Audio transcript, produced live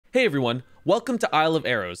Hey everyone, welcome to Isle of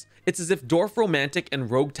Arrows. It's as if Dorfromantik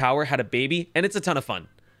and Rogue Tower had a baby, and it's a ton of fun.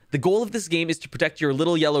 The goal of this game is to protect your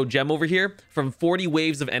little yellow gem over here from 40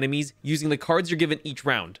 waves of enemies using the cards you're given each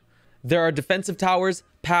round. There are defensive towers,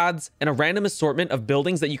 paths, and a random assortment of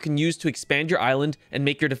buildings that you can use to expand your island and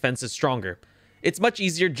make your defenses stronger. It's much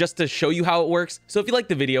easier just to show you how it works, so if you like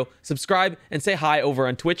the video, subscribe and say hi over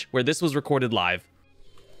on Twitch where this was recorded live.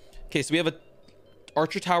 Okay, so we have a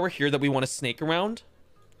archer tower here that we want to snake around.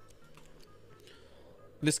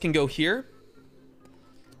 This can go here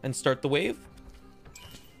and start the wave.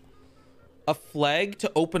 A flag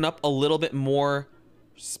to open up a little bit more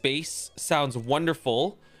space sounds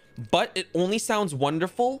wonderful, but it only sounds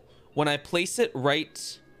wonderful when I place it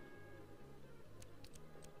right.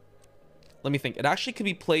 Let me think. It actually could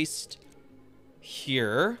be placed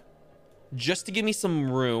here just to give me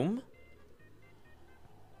some room.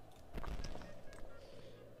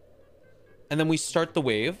 And then we start the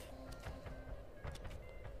wave.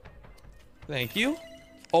 Thank you.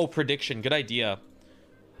 Oh, prediction. Good idea.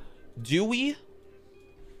 Do we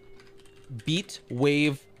beat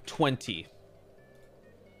wave 20?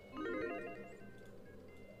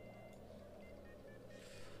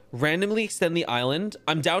 Randomly extend the island.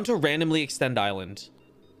 I'm down to randomly extend island.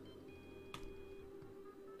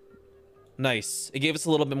 Nice. It gave us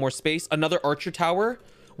a little bit more space. Another archer tower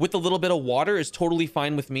with a little bit of water is totally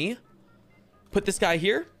fine with me. Put this guy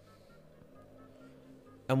here.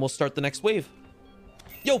 And we'll start the next wave.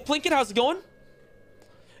 Yo, Plinkett, how's it going?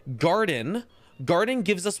 Garden. Garden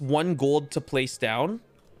gives us 1 gold to place down.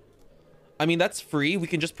 I mean, that's free. We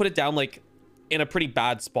can just put it down, like, in a pretty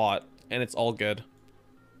bad spot. And it's all good.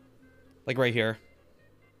 Like, right here.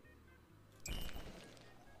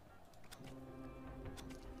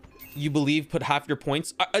 You believe put half your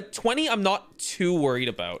points. 20, I'm not too worried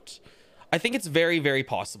about. I think it's very, very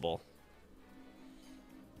possible.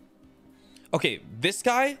 Okay, this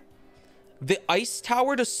guy, the ice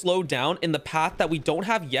tower to slow down in the path that we don't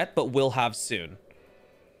have yet, but will have soon.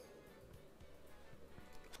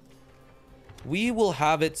 We will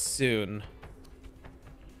have it soon.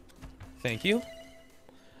 Thank you.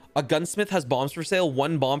 A gunsmith has bombs for sale.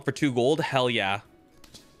 1 bomb for 2 gold. Hell yeah.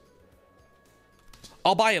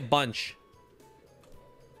 I'll buy a bunch.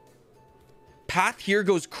 Path here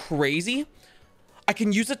goes crazy. I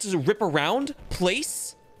can use it to rip around.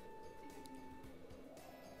 Place.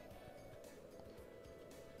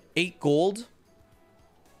 8 gold.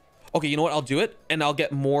 Okay, you know what? I'll do it and I'll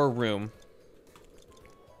get more room.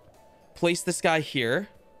 Place this guy here.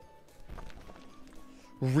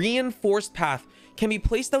 Reinforced path can be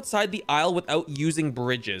placed outside the isle without using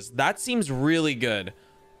bridges. That seems really good.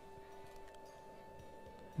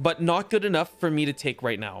 But not good enough for me to take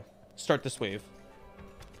right now. Start this wave.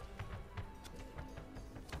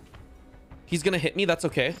 He's gonna hit me. That's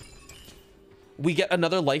okay. We get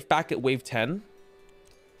another life back at wave 10.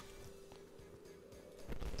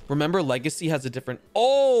 Remember, Legacy has a different...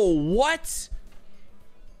 Oh, what?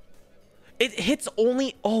 It hits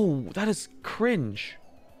only... Oh, that is cringe.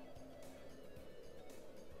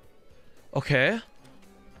 Okay.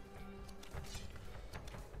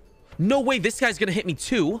 No way, this guy's gonna hit me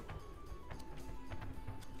too.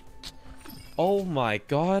 Oh my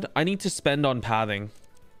god. I need to spend on pathing.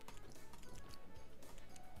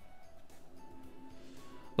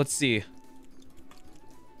 Let's see.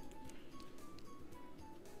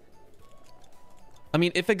 I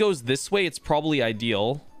mean, if it goes this way, it's probably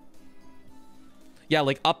ideal. Yeah,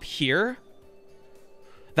 like up here.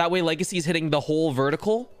 That way Legacy is hitting the whole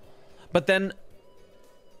vertical. But then,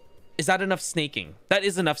 is that enough snaking? That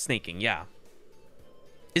is enough snaking, yeah.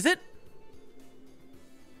 Is it?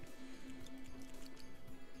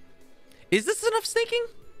 Is this enough snaking?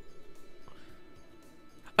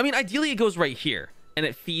 I mean, ideally it goes right here. And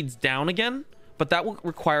it feeds down again. But that will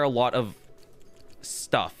require a lot of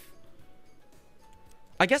stuff.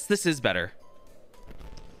 I guess this is better.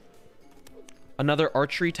 Another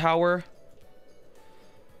archery tower.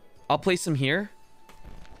 I'll place him here.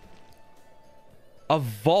 A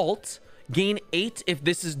vault. Gain 8 if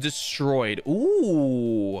this is destroyed.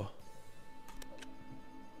 Ooh.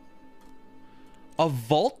 A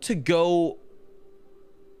vault to go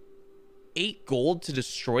 8 gold to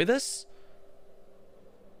destroy this?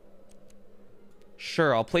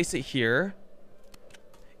 Sure, I'll place it here.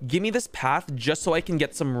 Give me this path just so I can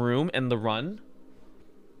get some room and the run.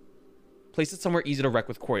 Place it somewhere easy to wreck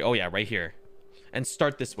with quarry. Oh yeah, right here. And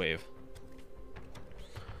start this wave.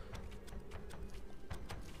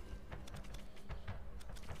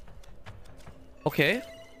 Okay.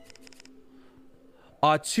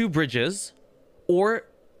 2 bridges. Or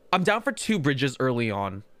I'm down for 2 bridges early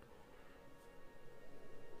on.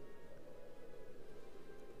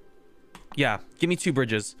 Yeah, give me 2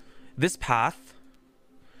 bridges. This path.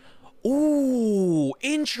 Ooh,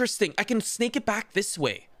 interesting. I can snake it back this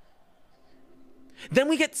way. Then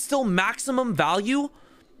we get still maximum value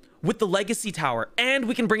with the legacy tower, and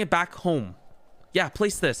we can bring it back home. Yeah,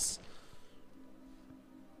 place this.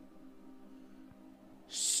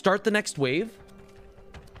 Start the next wave.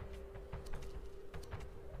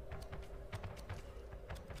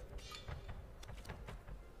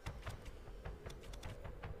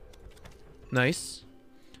 Nice.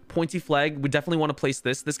 Pointy flag. We definitely want to place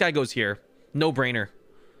this. This guy goes here. No brainer.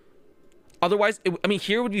 Otherwise, I mean,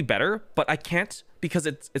 here would be better, but I can't because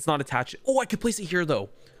it's not attached. Oh, I could place it here, though,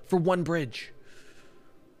 for 1 bridge.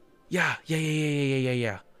 Yeah.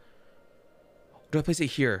 Do I place it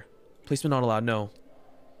here? Placement not allowed. No.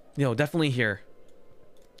 No, definitely here.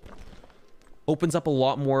 Opens up a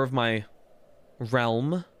lot more of my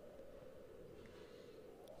realm.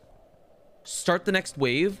 Start the next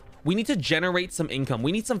wave. We need to generate some income.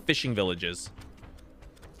 We need some fishing villages.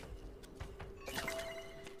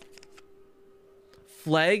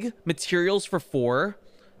 Flag, materials for 4.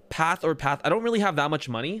 Path. I don't really have that much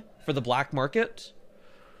money for the black market.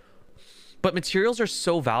 But materials are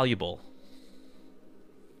so valuable.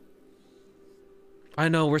 I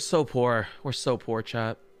know, we're so poor. We're so poor,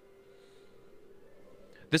 chat.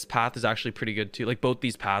 This path is actually pretty good too. Like, both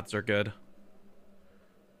these paths are good.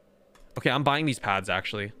 Okay, I'm buying these paths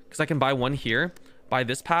actually, because I can buy one here, buy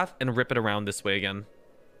this path, and rip it around this way again.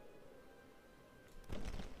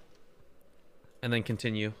 And then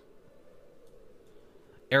continue.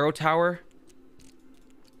 Arrow tower.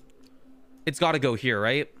 It's got to go here,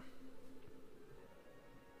 right?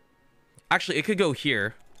 Actually, it could go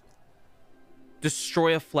here.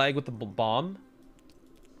 Destroy a flag with the bomb.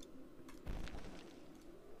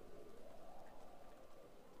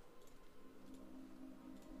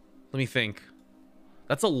 Let me think.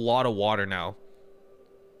 That's a lot of water now.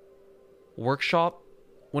 Workshop.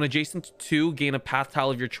 When adjacent to, gain a path tile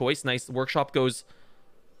of your choice. Nice. The workshop goes...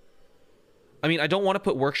 I mean, I don't want to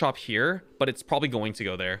put workshop here, but it's probably going to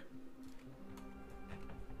go there.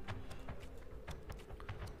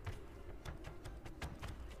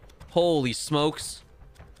 Holy smokes.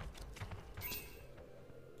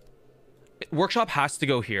 Workshop has to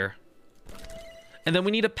go here. And then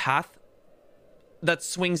we need a path that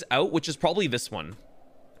swings out, which is probably this one.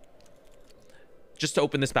 Just to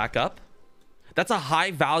open this back up. That's a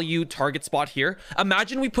high value target spot here.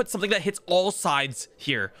 Imagine we put something that hits all sides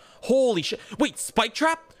here. Holy shit. Wait, spike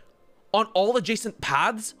trap? On all adjacent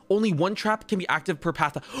paths, only 1 trap can be active per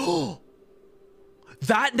path.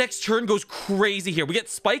 That next turn goes crazy here. We get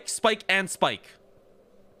spike, spike, and spike.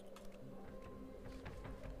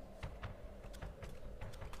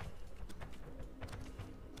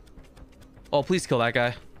 Oh, please kill that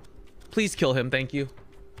guy. Please kill him. Thank you.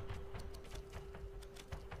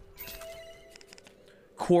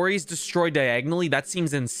 Quarries destroy diagonally. That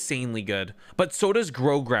seems insanely good. But so does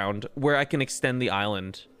Grow Ground, where I can extend the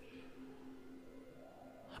island.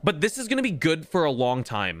 But this is going to be good for a long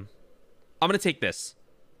time. I'm going to take this.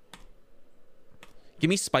 Give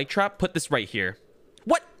me Spike Trap. Put this right here.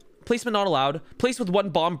 What? Placement not allowed. Place with 1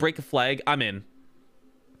 bomb. Break a flag. I'm in.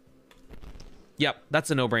 Yep,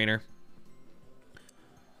 that's a no-brainer.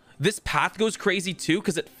 This path goes crazy too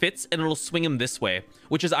because it fits and it'll swing him this way,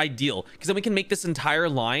 which is ideal because then we can make this entire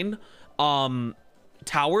line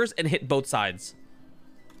towers and hit both sides.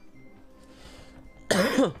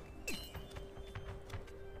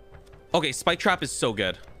 Okay, Spike Trap is so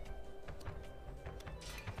good.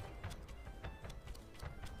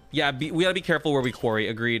 Yeah, we gotta be careful where we quarry.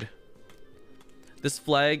 Agreed. This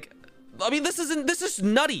flag, I mean, this is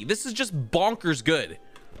nutty. This is just bonkers good.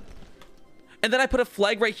 And then I put a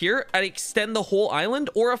flag right here. I extend the whole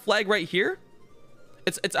island, or a flag right here.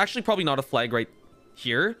 It's actually probably not a flag right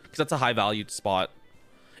here because that's a high valued spot.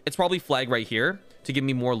 It's probably flag right here to give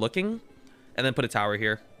me more looking, and then put a tower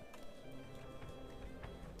here.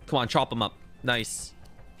 Come on, chop them up. Nice.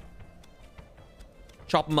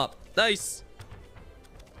 Chop them up. Nice.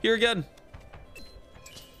 Here again.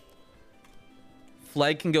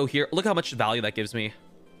 Flag can go here. Look how much value that gives me.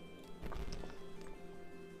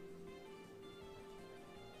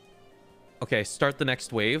 Okay, start the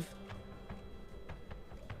next wave.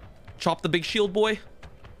 Chop the big shield boy.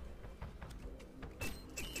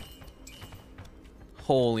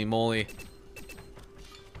 Holy moly.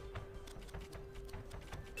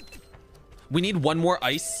 We need 1 more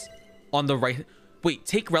ice on the right. Wait,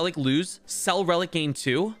 take relic, lose. Sell relic, gain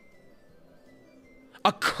 2.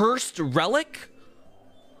 A cursed relic?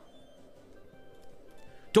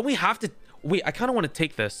 Don't we have to... Wait, I kind of want to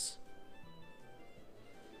take this.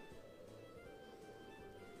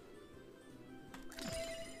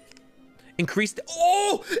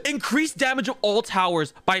 Increased damage of all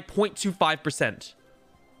towers by 0.25%.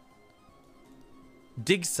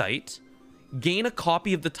 Dig site. Gain a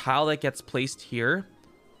copy of the tile that gets placed here.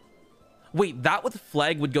 Wait, that with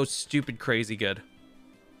flag would go stupid crazy good.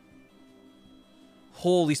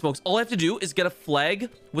 Holy smokes. All I have to do is get a flag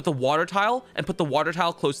with a water tile and put the water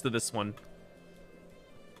tile close to this one.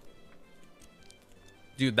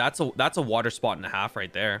 Dude, that's a water spot and a half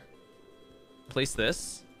right there. Place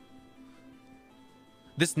this.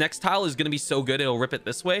 This next tile is going to be so good, it'll rip it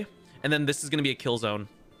this way. And then this is going to be a kill zone.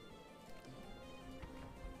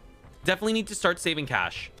 Definitely need to start saving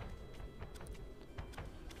cash.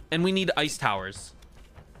 And we need ice towers.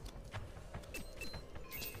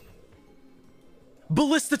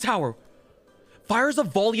 Ballista tower. Fires a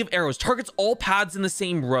volley of arrows. Targets all paths in the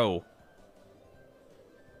same row.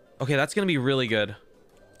 Okay, that's going to be really good.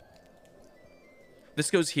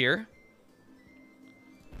 This goes here.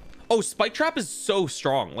 Oh, spike trap is so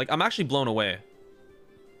strong. Like, I'm actually blown away.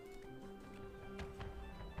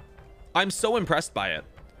 I'm so impressed by it.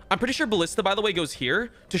 I'm pretty sure ballista, by the way, goes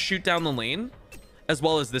here to shoot down the lane, as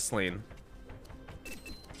well as this lane.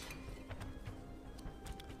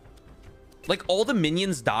 Like, all the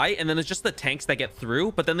minions die, and then it's just the tanks that get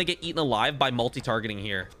through, but then they get eaten alive by multi-targeting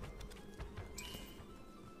here.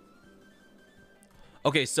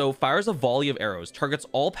 Okay, so fires a volley of arrows. Targets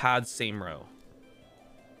all paths, same row.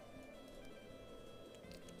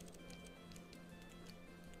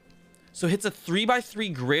 So hits a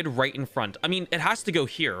 3x3 grid right in front. I mean, it has to go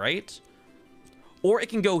here, right? Or it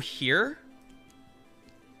can go here.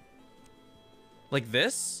 Like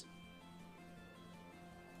this.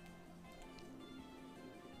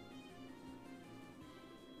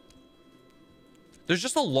 There's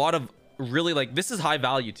just a lot of really, like, this is high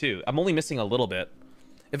value too. I'm only missing a little bit.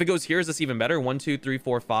 If it goes here, is this even better? 1, 2, 3,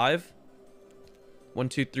 4, 5. 1,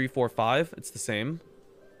 2, 3, 4, 5. It's the same.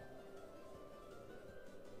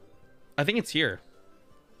 I think it's here.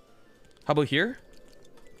 How about here?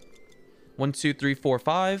 1, 2, 3, 4,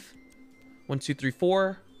 5. 1, 2, 3,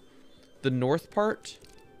 4. The north part.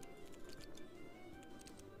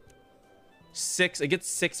 6. It gets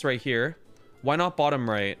 6 right here. Why not bottom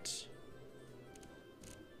right?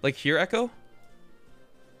 Like here, Echo?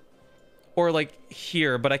 Or like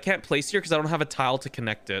here, but I can't place here because I don't have a tile to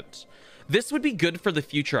connect it. This would be good for the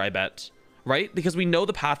future, I bet. Right? Because we know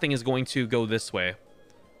the pathing is going to go this way.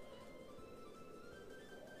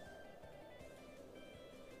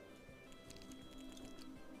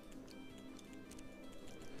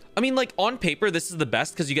 I mean, like, on paper, this is the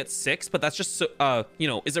best because you get 6, but that's just so, you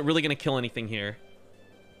know, is it really going to kill anything here?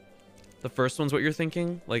 The first one's what you're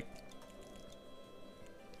thinking? Like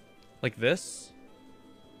this?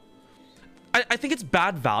 I think it's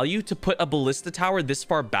bad value to put a ballista tower this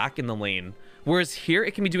far back in the lane. Whereas here,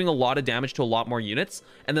 it can be doing a lot of damage to a lot more units,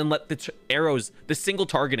 and then let the arrows, the single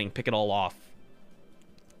targeting, pick it all off.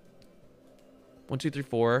 1, 2, 3,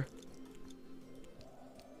 4.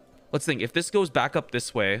 Let's think. If this goes back up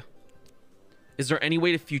this way, is there any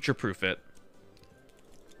way to future-proof it?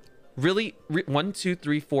 Really? 1, 2,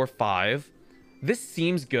 3, 4, 5. This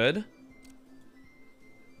seems good.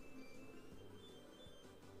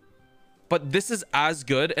 But this is as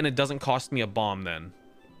good, and it doesn't cost me a bomb then.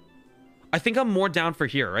 I think I'm more down for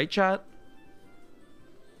here, right, chat?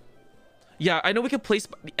 Yeah, I know we could place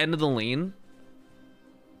the end of the lane.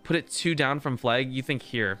 Put it 2 down from flag. You think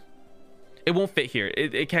here. It won't fit here.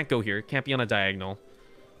 It can't go here. It can't be on a diagonal.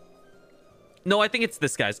 No, I think it's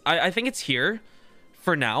this, guys. I think it's here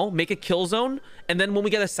for now. Make a kill zone. And then when we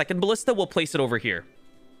get a second ballista, we'll place it over here.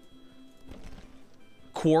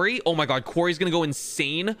 Quarry. Oh my god. Quarry's going to go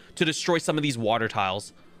insane to destroy some of these water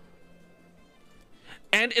tiles.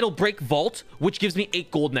 And it'll break vault, which gives me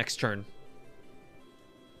 8 gold next turn.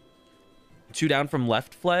 2 down from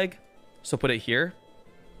left flag. So put it here.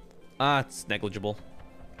 Ah, it's negligible.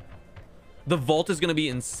 The vault is going to be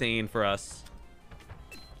insane for us.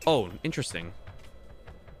 Oh, interesting.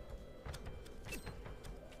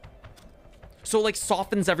 So, like,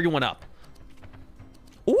 softens everyone up.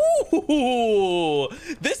 Ooh,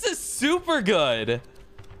 this is super good.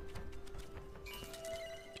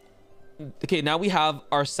 Okay, now we have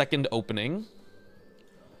our second opening.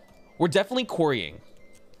 We're definitely quarrying.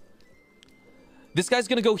 This guy's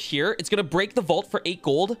going to go here. It's going to break the vault for 8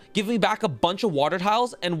 gold. Give me back a bunch of water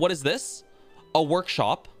tiles. And what is this? A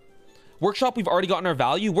workshop. Workshop, we've already gotten our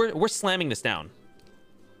value. We're slamming this down.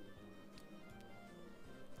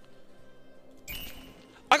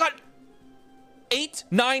 I got 8,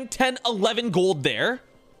 9, 10, 11 gold there.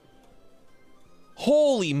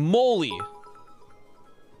 Holy moly.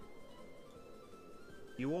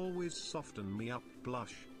 You always soften me up,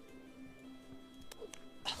 Blush.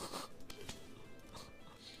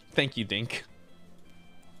 Thank you, Dink.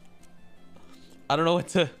 I don't know what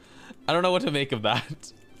to make of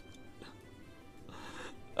that.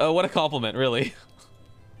 What a compliment, really.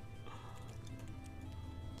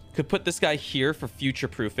 Could put this guy here for future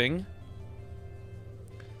proofing.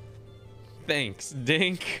 Thanks,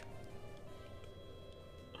 Dink.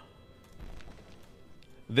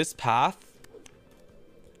 This path.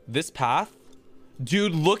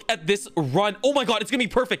 Dude, look at this run. Oh my god, it's gonna be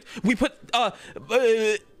perfect. We put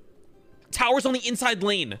towers on the inside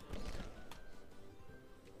lane.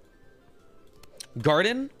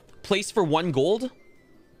 Garden, place for 1 gold.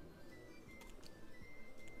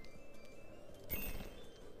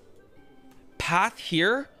 Path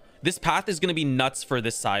here. This path is gonna be nuts for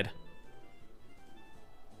this side.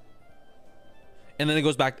 And then it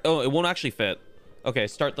goes back. Oh, it won't actually fit. Okay,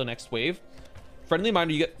 start the next wave. Friendly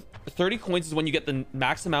reminder, you get 30 coins is when you get the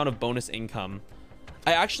max amount of bonus income.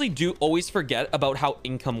 I actually do always forget about how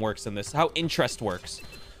income works in this, how interest works.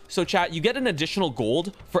 So chat, you get an additional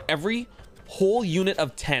gold for every whole unit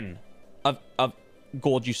of 10 of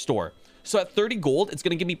gold you store. So at 30 gold, it's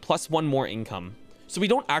going to give me +1 more income. So we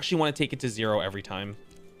don't actually want to take it to 0 every time.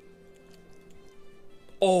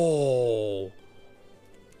 Oh,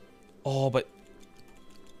 but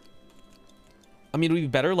I mean, it would be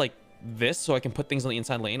better like this so I can put things on the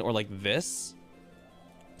inside lane, or like this.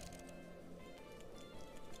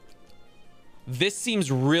 This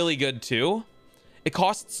seems really good too. It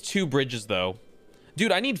costs 2 bridges though.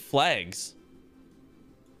 Dude, I need flags.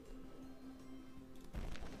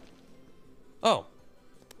 Oh.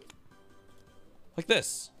 Like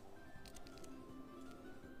this.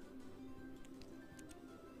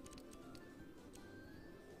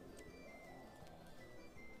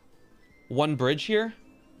 One bridge here.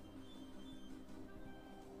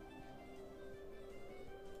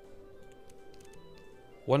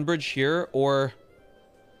 One bridge here, or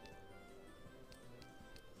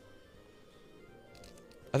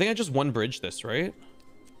I think I just one bridge this, right?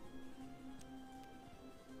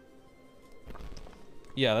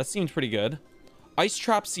 Yeah, that seems pretty good. Ice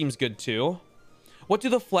trap seems good too. What do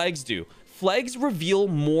the flags do? Flags reveal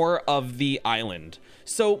more of the island.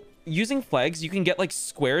 So using flags, you can get like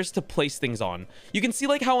squares to place things on. You can see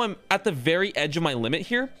like how I'm at the very edge of my limit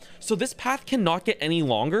here. So this path cannot get any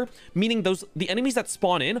longer, meaning the enemies that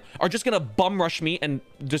spawn in are just gonna bum rush me and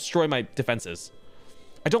destroy my defenses.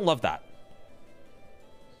 I don't love that.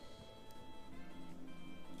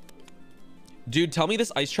 Dude, tell me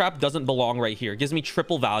this ice trap doesn't belong right here. It gives me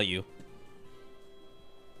triple value.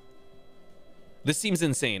 This seems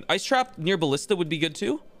insane. Ice trap near ballista would be good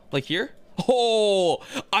too. Like here. Oh,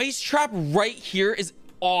 ice trap right here is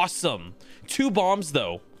awesome. 2 bombs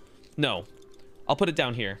though. No, I'll put it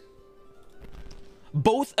down here.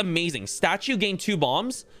 Both amazing. Statue gain 2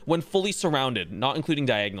 bombs when fully surrounded, not including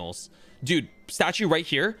diagonals. Dude, statue right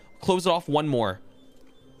here. Close it off 1 more.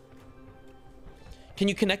 Can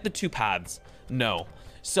you connect the 2 paths? No.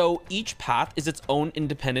 So each path is its own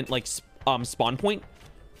independent like spawn point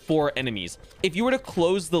for enemies. If you were to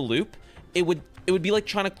close the loop, it would be like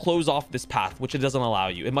trying to close off this path, which it doesn't allow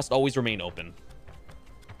you. It must always remain open.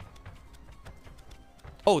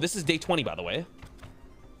 Oh, this is day 20, by the way.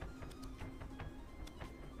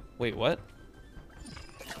 Wait, what?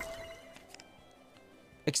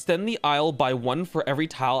 Extend the aisle by 1 for every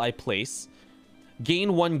tile I place.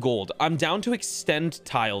 Gain 1 gold. I'm down to extend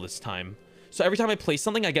tile this time. So every time I place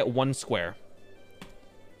something, I get 1 square.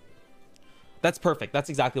 That's perfect. That's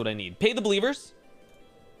exactly what I need. Pay the believers.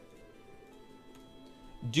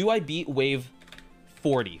 Do I beat wave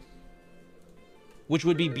 40? Which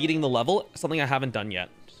would be beating the level, something I haven't done yet.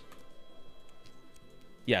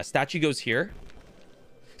 Yeah, statue goes here.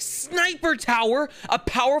 Sniper tower, a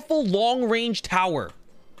powerful long-range tower.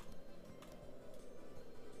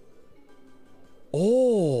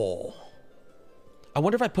 Oh. I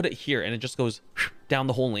wonder if I put it here and it just goes down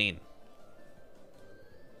the whole lane.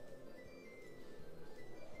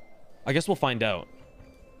 I guess we'll find out.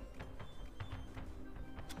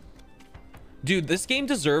 Dude, this game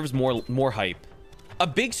deserves more hype. A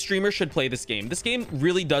big streamer should play this game. This game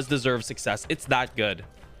really does deserve success. It's that good.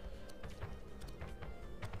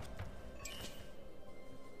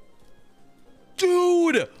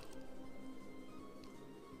 Dude!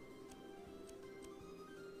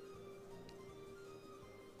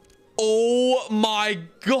 Oh my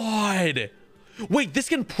god! Wait, this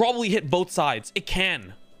can probably hit both sides. It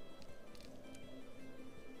can.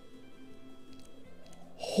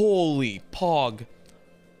 Holy pog.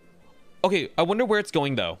 Okay, I wonder where it's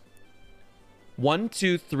going though. 1,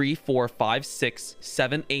 2, 3, 4, 5, 6,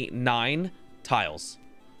 7, 8, 9 tiles.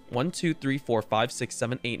 1, 2, 3, 4, 5, 6,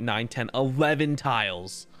 7, 8, 9, 10, 11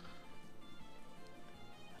 tiles.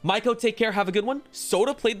 Maiko, take care. Have a good one.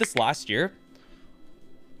 Soda played this last year.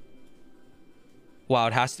 Wow,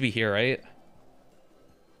 it has to be here, right?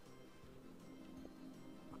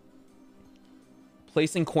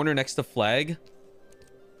 Placing corner next to flag.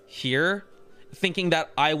 Here. Thinking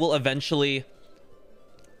that I will eventually...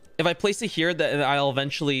 If I place it here, then I'll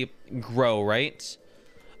eventually grow, right?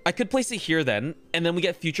 I could place it here then. And then we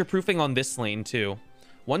get future proofing on this lane too.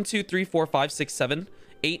 1, 2, 3, 4, 5, 6, 7,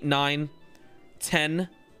 8, 9, 10,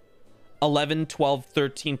 11, 12,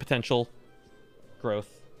 13 potential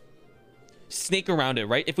growth. Snake around it,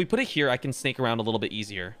 right? If we put it here, I can snake around a little bit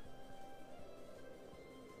easier.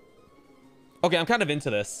 Okay, I'm kind of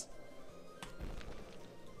into this.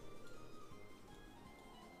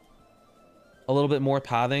 A little bit more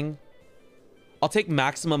pathing. I'll take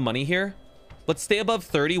maximum money here. Let's stay above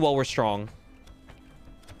 30 while we're strong.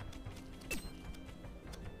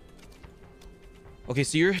 Okay,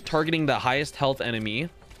 so you're targeting the highest health enemy.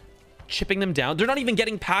 Chipping them down. They're not even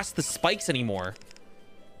getting past the spikes anymore.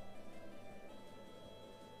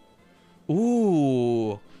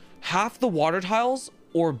 Ooh. Half the water tiles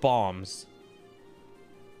or bombs?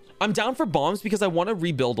 I'm down for bombs because I want to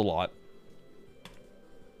rebuild a lot.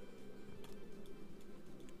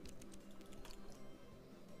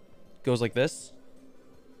 Goes like this.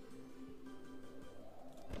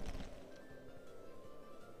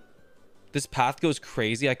 This path goes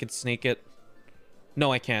crazy. I could snake it.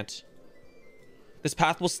 No, I can't. This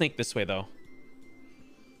path will snake this way, though.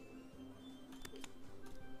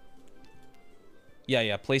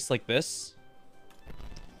 Yeah. Place like this.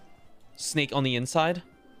 Snake on the inside.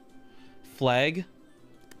 Flag.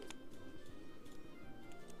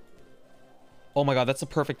 Oh my god, that's a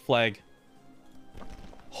perfect flag.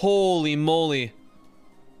 Holy moly.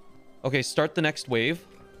 Okay, start the next wave.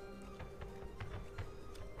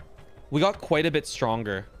 We got quite a bit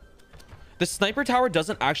stronger. The sniper tower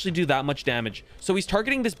doesn't actually do that much damage. So he's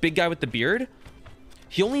targeting this big guy with the beard.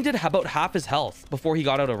 He only did about half his health before he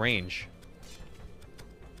got out of range.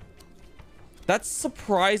 That's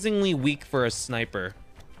surprisingly weak for a sniper.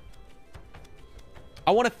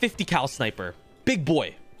 I want a 50 cal sniper. Big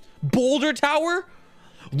boy. Boulder tower?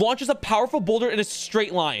 Launches a powerful boulder in a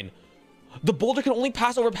straight line. The boulder can only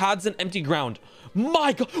pass over paths and empty ground.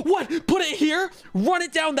 My god. What? Put it here? Run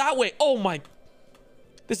it down that way. Oh my.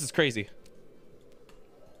 This is crazy.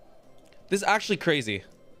 This is actually crazy.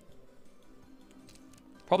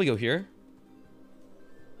 Probably go here.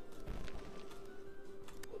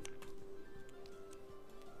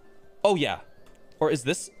 Oh yeah. Or is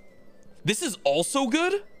this? This is also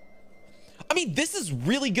good? I mean, this is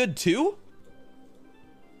really good too.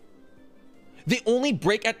 They only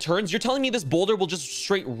break at turns. You're telling me this boulder will just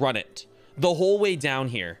straight run it the whole way down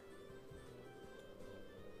here?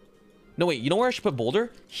 No, wait. You know where I should put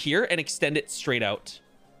boulder? Here and extend it straight out.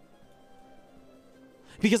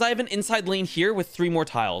 Because I have an inside lane here with 3 more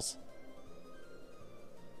tiles.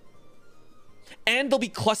 And they'll be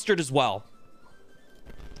clustered as well.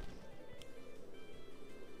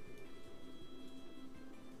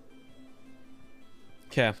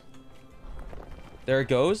 Okay. There it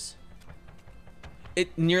goes.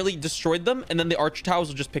 It nearly destroyed them, and then the archer towers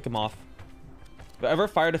will just pick them off. Have I ever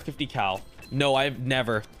fired a 50 cal? No, I've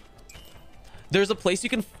never. There's a place you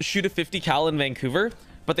can shoot a 50 cal in Vancouver,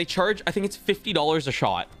 but they charge, I think it's $50 a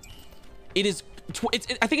shot. It is,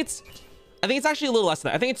 I think it's actually a little less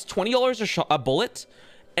than that. I think it's $20 a bullet,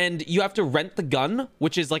 and you have to rent the gun,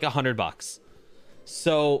 which is like $100.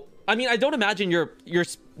 So, I mean, I don't imagine you're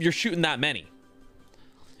shooting that many.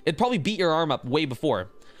 It'd probably beat your arm up way before.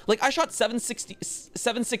 Like, I shot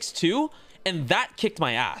 762, and that kicked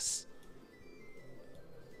my ass.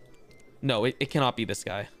 No, it cannot be this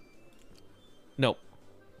guy. Nope.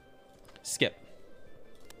 Skip.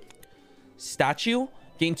 Statue.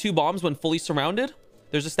 Gain 2 bombs when fully surrounded.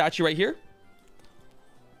 There's a statue right here.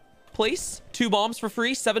 Place. 2 bombs for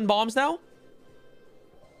free. 7 bombs now.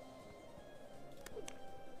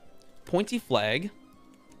 Pointy flag.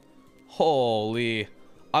 Holy.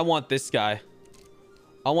 I want this guy.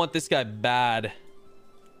 I want this guy bad.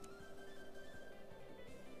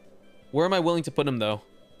 Where am I willing to put him, though?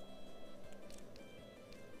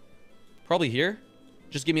 Probably here.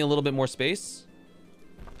 Just give me a little bit more space.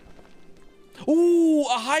 Ooh,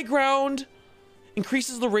 a high ground.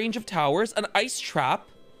 Increases the range of towers. An ice trap.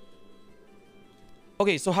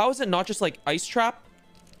 Okay, so how is it not just like ice trap?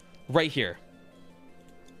 Right here.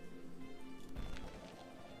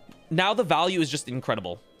 Now the value is just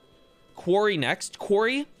incredible. Quarry next.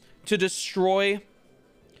 Quarry to destroy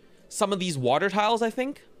some of these water tiles, I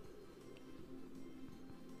think.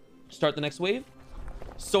 Start the next wave.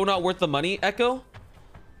 So not worth the money, Echo.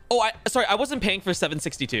 Oh, sorry, I wasn't paying for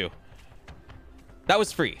 762. That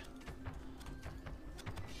was free.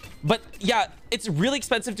 But yeah, it's really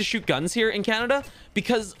expensive to shoot guns here in Canada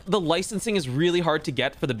because the licensing is really hard to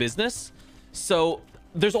get for the business. So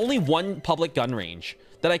there's only one public gun range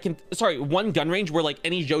that I can, sorry, one gun range where like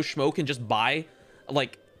any Joe Schmo can just buy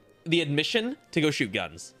like the admission to go shoot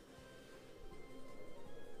guns.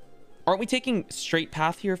 Aren't we taking straight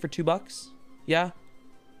path here for $2? Yeah.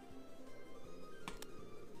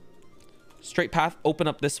 Straight path, open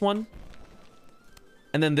up this one.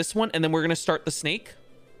 And then this one, and then we're gonna start the snake.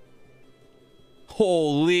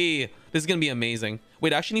 Holy, this is gonna be amazing.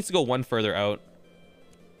 Wait, it actually needs to go one further out.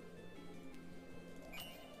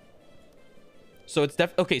 So it's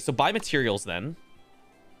okay, so buy materials then.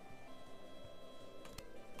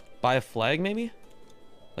 Buy a flag maybe?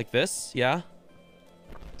 Like this, yeah.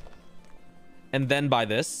 And then buy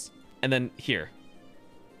this, and then here.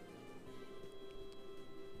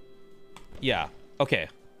 Yeah, okay.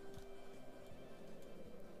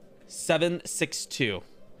 762.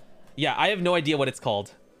 Yeah, I have no idea what it's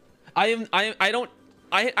called. I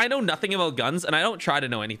know nothing about guns, and I don't try to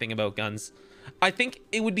know anything about guns. I think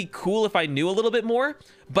it would be cool if I knew a little bit more,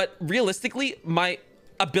 but realistically, my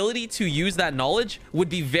ability to use that knowledge would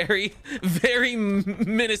be very, very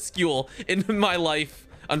minuscule in my life,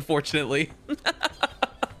 unfortunately.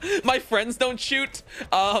 My friends don't shoot.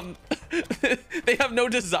 They have no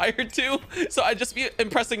desire to, so I'd just be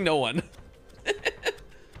impressing no one.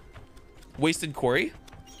 Wasted quarry.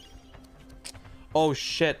 Oh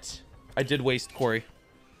shit, I did waste quarry.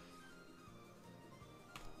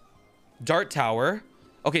 Dart tower.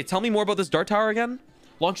 Okay, tell me more about this dart tower again.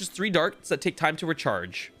 Launches 3 darts that take time to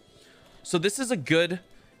recharge. So this is a good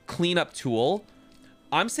cleanup tool.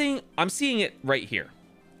 I'm seeing it right here.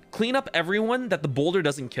 Clean up everyone that the boulder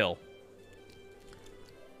doesn't kill.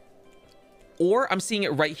 Or I'm seeing it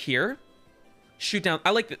right here. Shoot down. I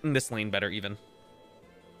like it in this lane better even.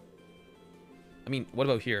 I mean, what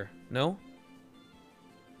about here? No?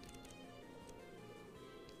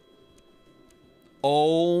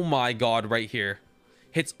 Oh my god, right here.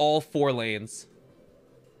 Hits all 4 lanes.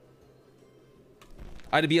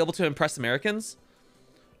 I'd be able to impress Americans?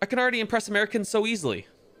 I can already impress Americans so easily.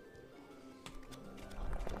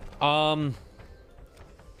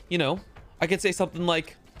 You know, I could say something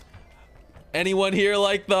like, anyone here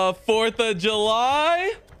like the 4th of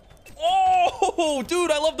July? Oh,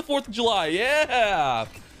 dude, I love the 4th of July. Yeah.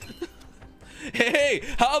 Hey,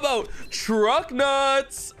 how about truck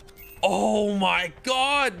nuts? Oh my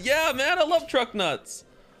god. Yeah, man, I love truck nuts.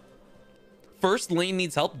 First lane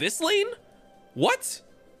needs help. This lane? What?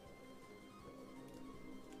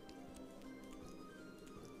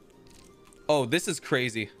 Oh, this is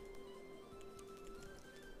crazy.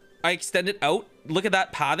 I extend it out. Look at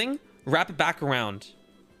that pathing. Wrap it back around.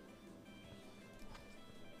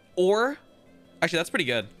 Or, actually, that's pretty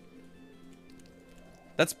good.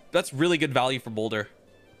 That's really good value for Boulder.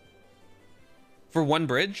 For 1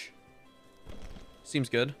 bridge. Seems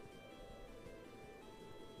good.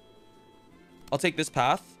 I'll take this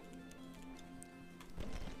path.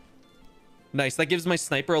 Nice. That gives my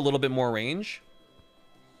sniper a little bit more range.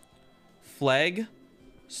 Flag.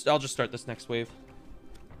 I'll just start this next wave.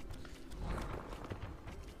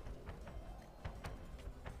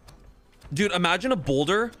 Dude, imagine a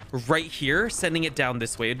boulder right here sending it down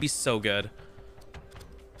this way. It'd be so good.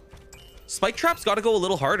 Spike Trap's got to go a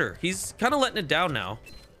little harder. He's kind of letting it down now.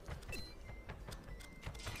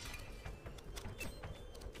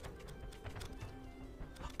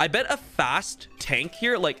 I bet a fast tank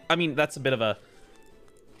here, like, I mean, that's a bit of a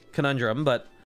conundrum, but